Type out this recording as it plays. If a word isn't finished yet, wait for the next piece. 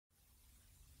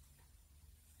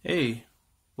Hey,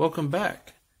 welcome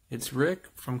back. It's Rick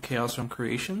from Chaos Realm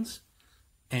Creations,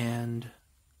 and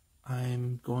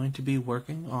I'm going to be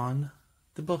working on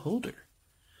the beholder.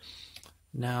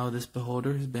 Now, this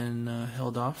beholder has been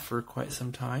held off for quite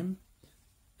some time,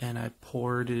 and I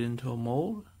poured it into a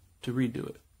mold to redo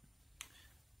it.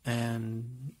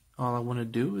 And all I want to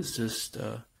do is just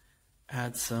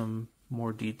add some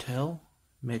more detail,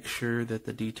 make sure that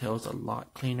the detail is a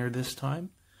lot cleaner this time,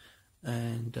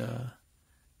 and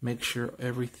make sure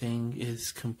everything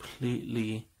is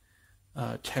completely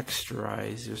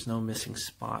texturized. There's no missing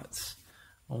spots.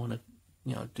 I want to,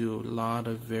 do a lot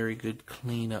of very good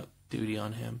cleanup duty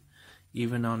on him.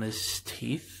 Even on his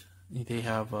teeth, they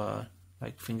have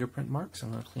like fingerprint marks. I'm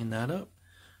going to clean that up.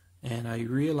 And I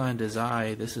realigned his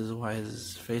eye. This is why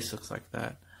his face looks like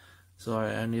that. So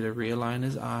I need to realign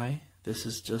his eye. This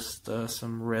is just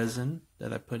some resin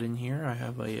that I put in here. I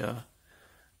have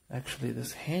actually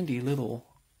this handy little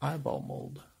eyeball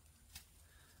mold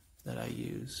that I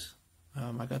use.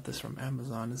 I got this from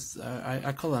Amazon.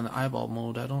 I call it an eyeball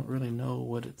mold. I don't really know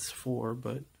what it's for,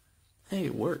 but hey,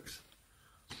 it works.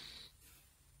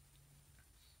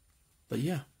 But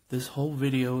yeah, this whole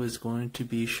video is going to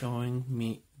be showing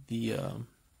me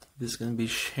this is going to be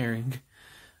sharing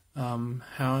how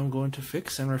I'm going to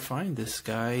fix and refine this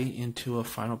guy into a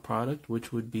final product,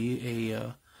 which would be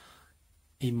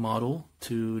a model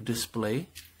to display.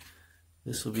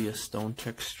 This will be a stone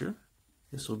texture.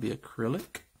 This will be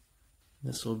acrylic.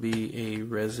 This will be a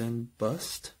resin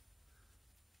bust.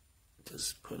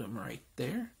 Just put him right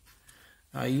there.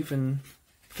 I even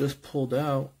just pulled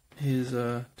out his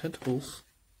tentacles,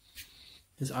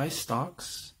 his eye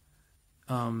stalks.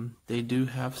 They do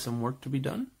have some work to be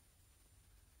done,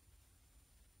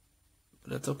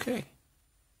 but that's okay.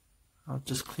 I'll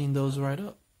just clean those right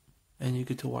up, and you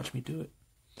get to watch me do it.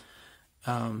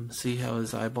 See how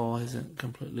his eyeball hasn't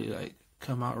completely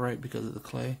come out right because of the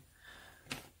clay?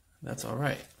 That's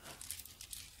alright,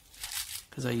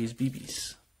 because I use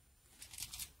BBs.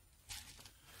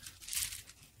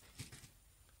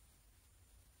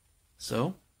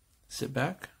 So, sit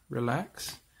back,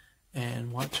 relax,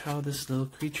 and watch how this little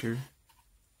creature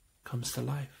comes to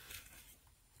life.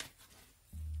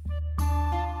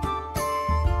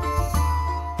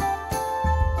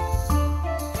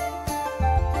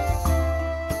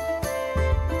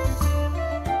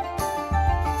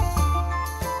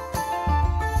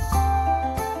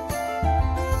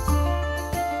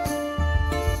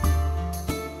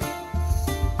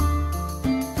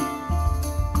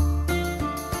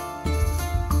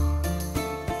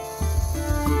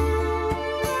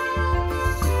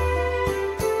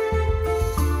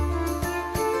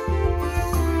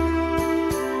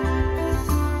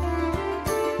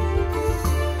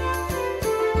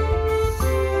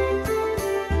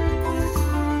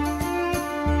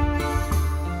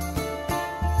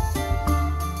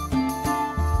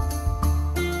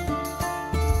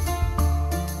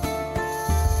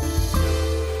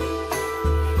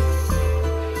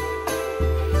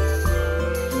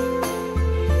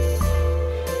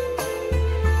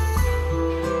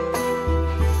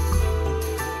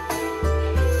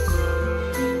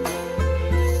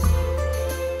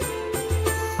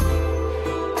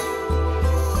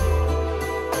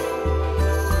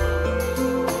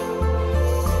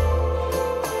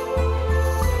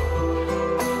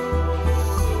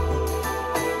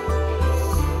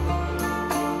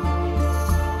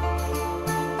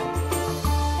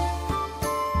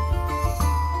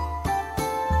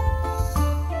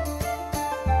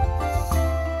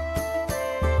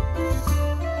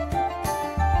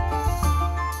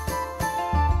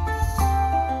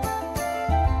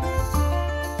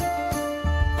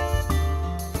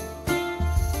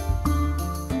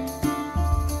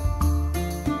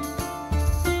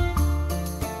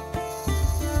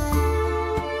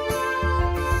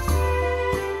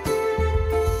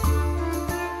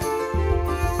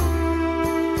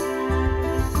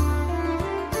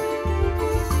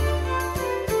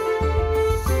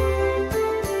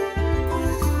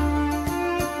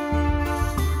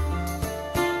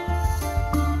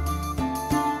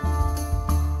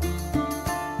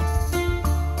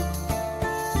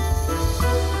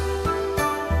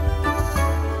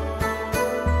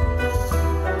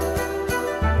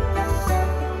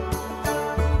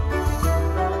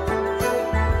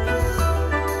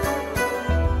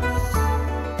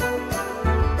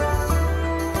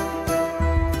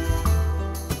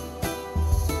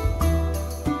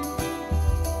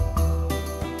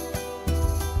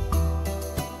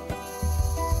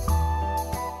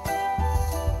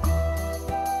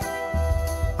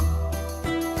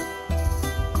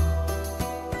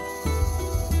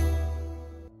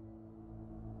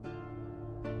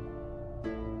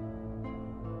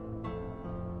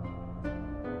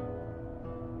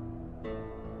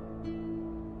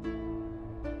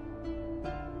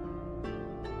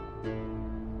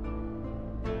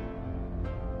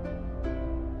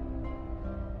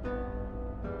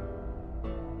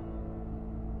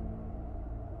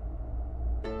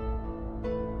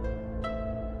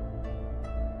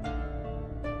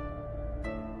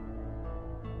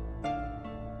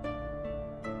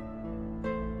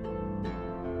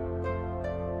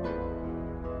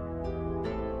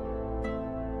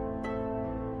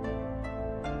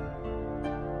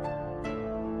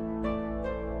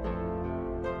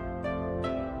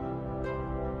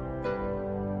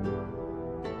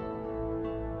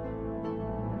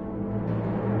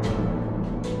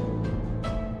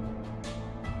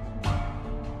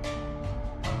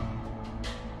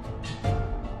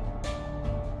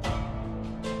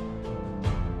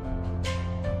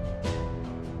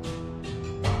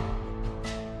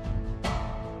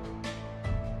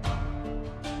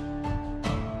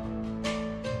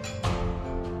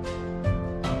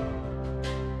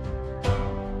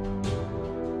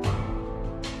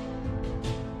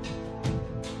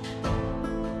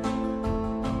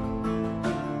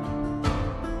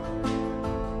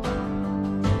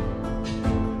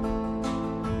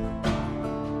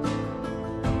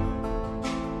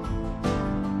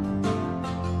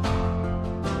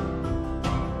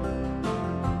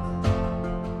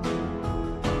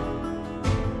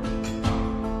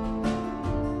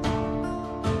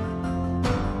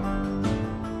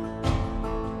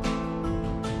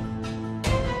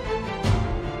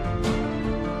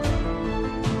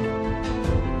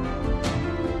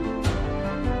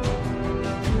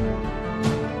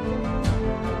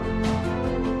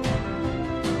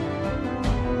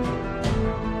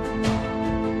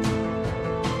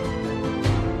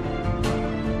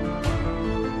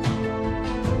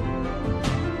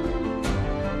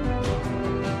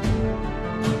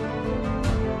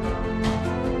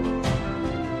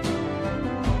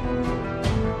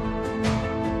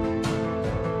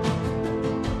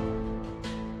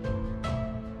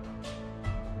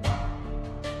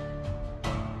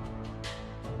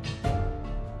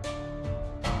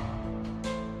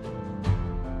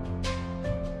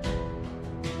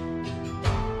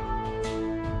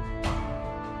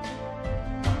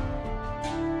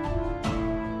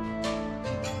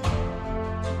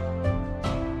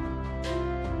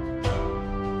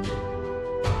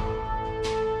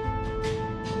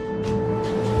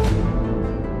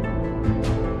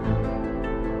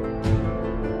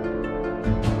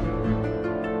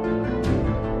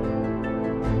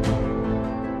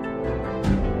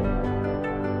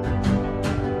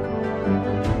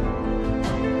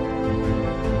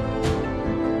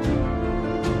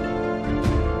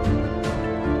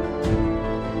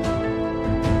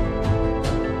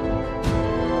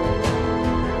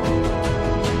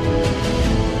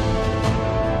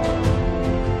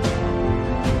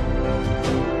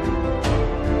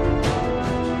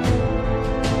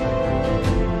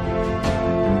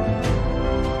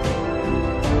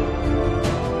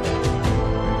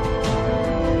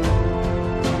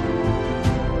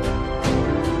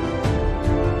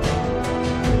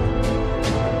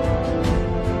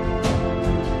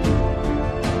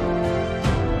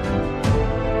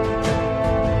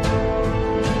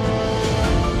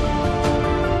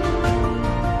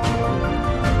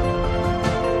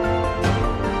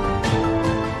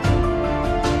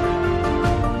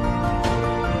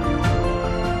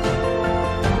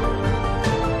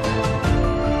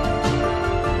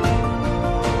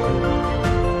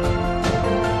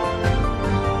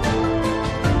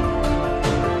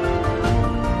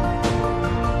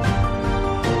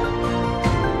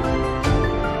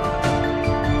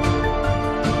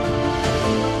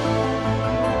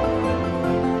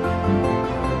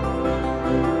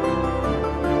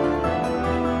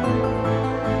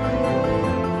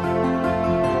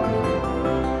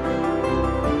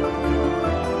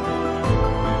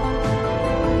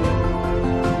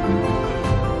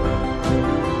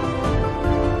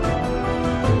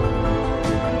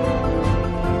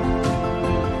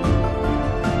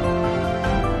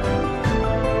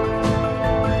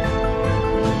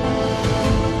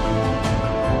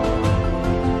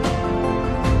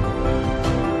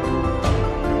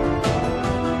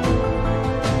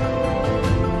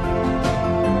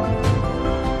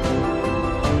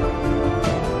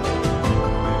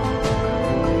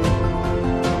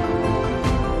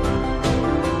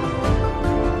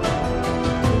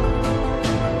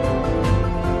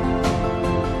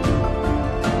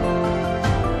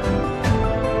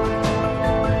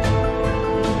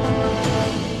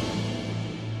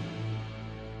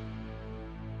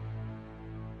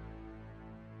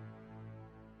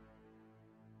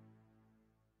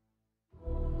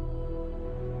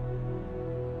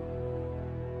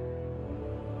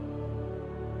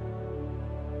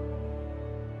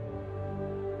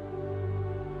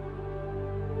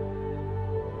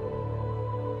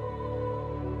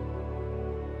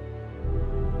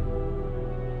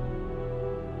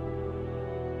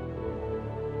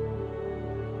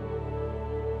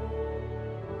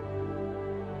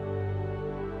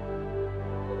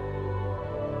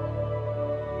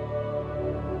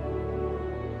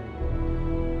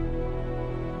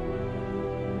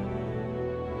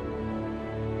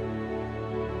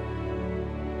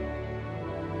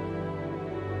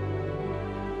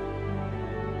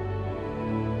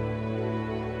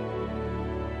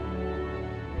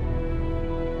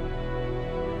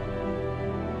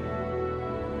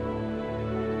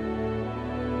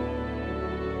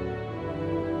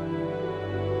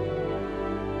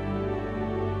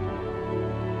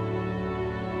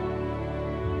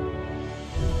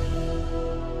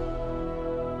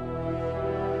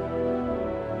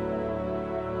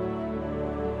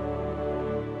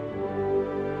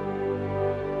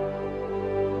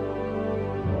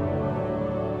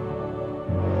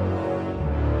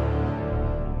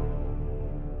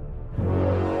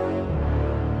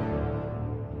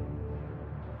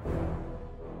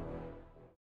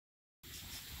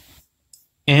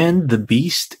 And the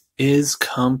beast is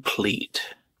complete.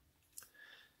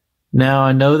 Now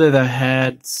I know that I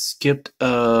had skipped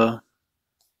a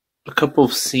couple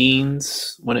of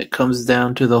scenes when it comes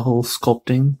down to the whole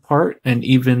sculpting part, and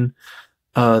even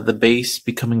the base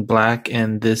becoming black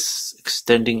and this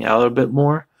extending out a bit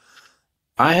more.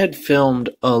 I had filmed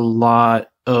a lot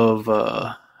of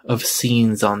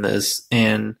scenes on this,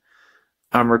 and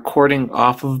I'm recording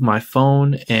off of my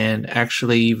phone and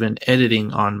actually even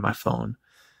editing on my phone.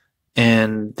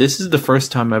 And this is the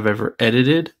first time I've ever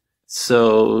edited,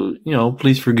 so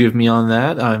please forgive me on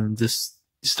that. I'm just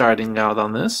starting out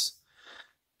on this,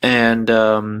 and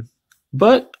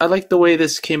but I like the way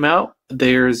this came out.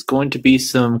 There's going to be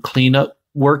some cleanup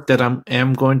work that I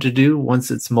am going to do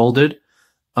once it's molded,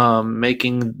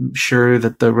 making sure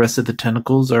that the rest of the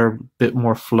tentacles are a bit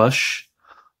more flush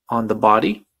on the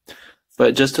body.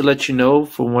 But just to let you know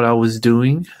from what I was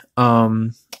doing,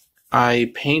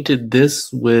 I painted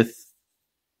this with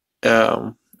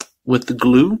the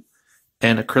glue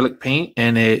and acrylic paint,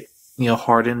 and it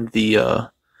hardened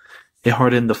the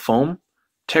foam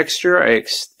texture. I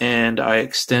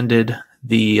extended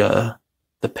the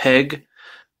peg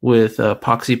with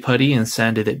epoxy putty and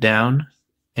sanded it down,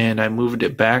 and I moved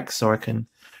it back so I can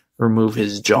remove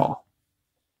his jaw.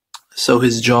 So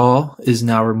his jaw is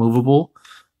now removable.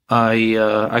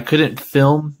 I couldn't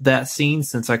film that scene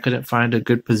since I couldn't find a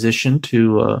good position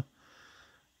to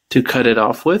cut it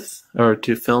off with, or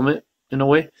to film it in a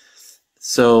way.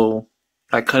 So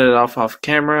I cut it off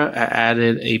camera. I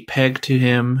added a peg to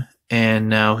him, and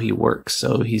now he works.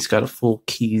 So he's got a full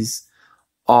keys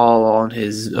all on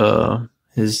his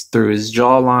through his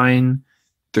jawline,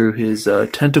 through his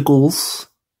tentacles,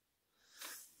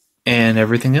 and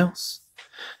everything else.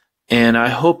 And I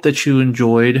hope that you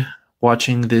enjoyed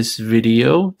watching this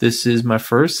video. This is my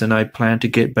first, and I plan to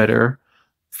get better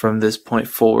from this point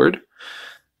forward.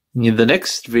 The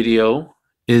next video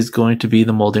is going to be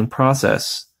the molding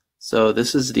process. So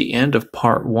this is the end of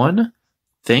part 1.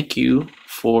 Thank you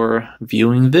for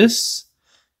viewing this.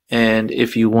 And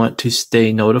if you want to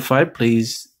stay notified,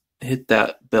 please hit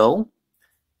that bell.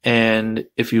 And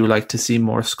if you would like to see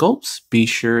more sculpts, be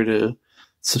sure to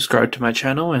subscribe to my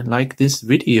channel and like this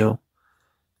video.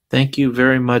 Thank you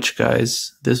very much,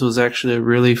 guys. This was actually a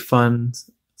really fun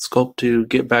sculpt to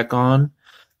get back on.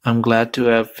 I'm glad to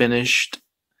have finished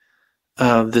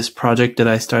this project that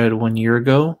I started 1 year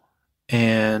ago.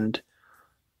 And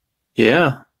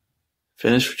yeah,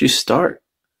 finish what you start.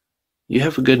 You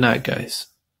have a good night, guys.